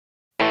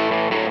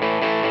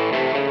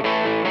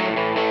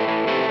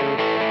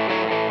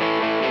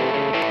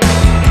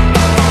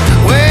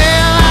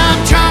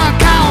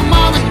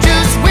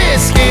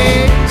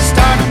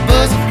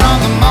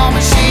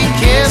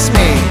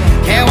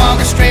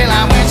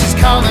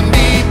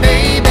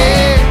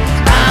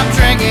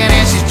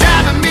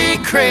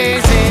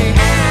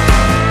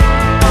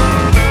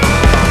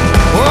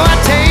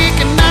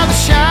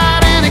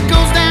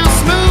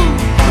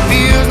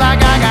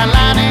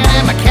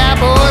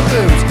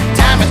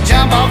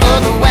jump off of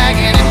the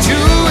wagon into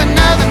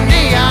another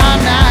neon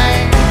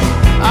night.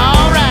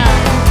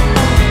 Alright,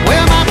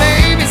 well my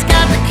baby's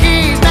got the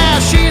keys, now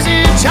she's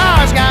in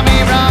charge. Got me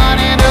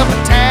running up a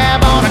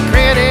tab on a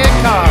credit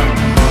card.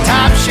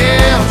 Top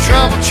shelf,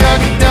 trouble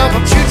chugging,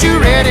 double choo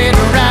choo, ready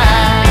to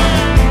ride.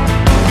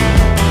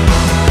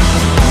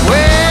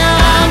 Well,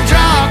 I'm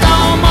drunk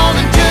on more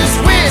than just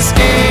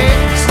whiskey.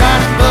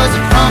 Started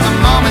buzzing from the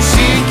moment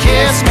she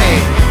kissed me.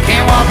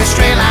 Can't walk a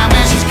straight line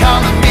when she's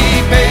calling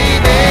me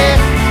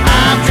baby.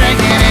 I'm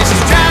drinking and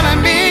she's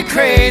driving me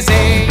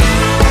crazy.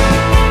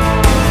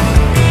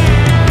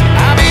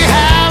 I'll be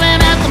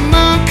howling at the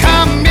moon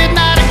come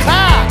midnight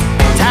o'clock,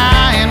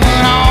 tying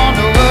one on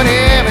to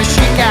whatever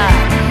she got.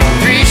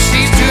 3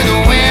 sheets to the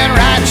wind,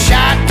 riding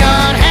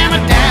shotgun,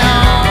 hammer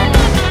down.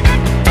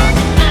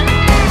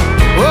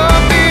 Oh,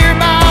 beer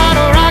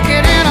bottle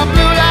rocket in a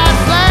blue light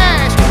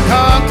flash.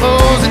 Car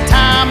closing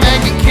time,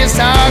 making kiss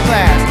our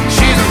glass.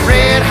 She's a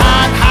red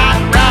hot, hot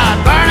rod,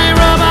 burning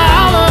rubber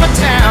all over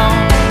town.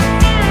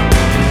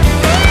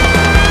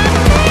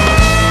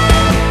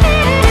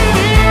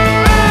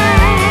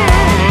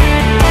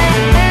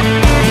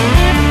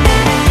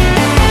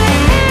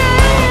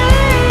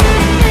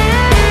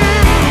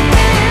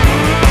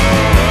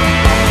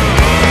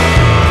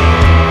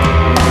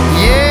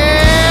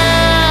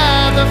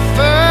 Yeah, the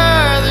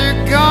further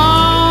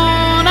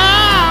gone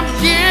I'm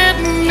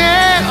getting,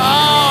 it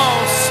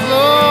all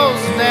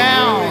slows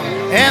down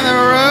and the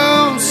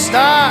room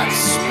starts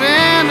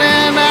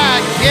spinning. I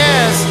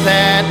guess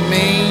that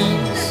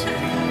means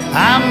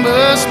I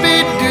must be